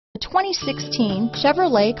2016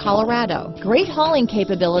 Chevrolet Colorado. Great hauling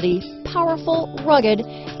capability, powerful, rugged,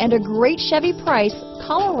 and a great Chevy price,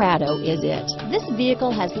 Colorado is it. This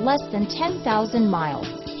vehicle has less than 10,000 miles.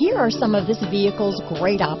 Here are some of this vehicle's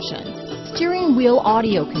great options: steering wheel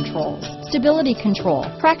audio controls, stability control,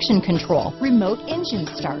 traction control, remote engine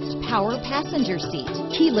start, power passenger seat,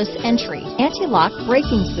 keyless entry, anti-lock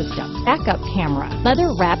braking system, backup camera,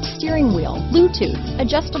 leather-wrapped steering wheel, Bluetooth,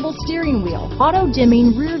 adjustable steering wheel,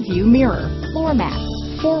 auto-dimming rear view mirror, floor mats,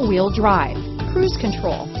 four-wheel drive, cruise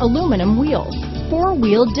control, aluminum wheels,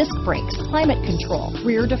 four-wheel disc brakes, climate control,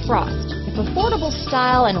 rear defrost. If affordable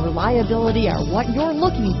style and reliability are what you're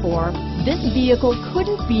looking for, this vehicle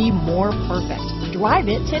couldn't be more perfect. Drive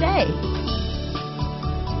it today.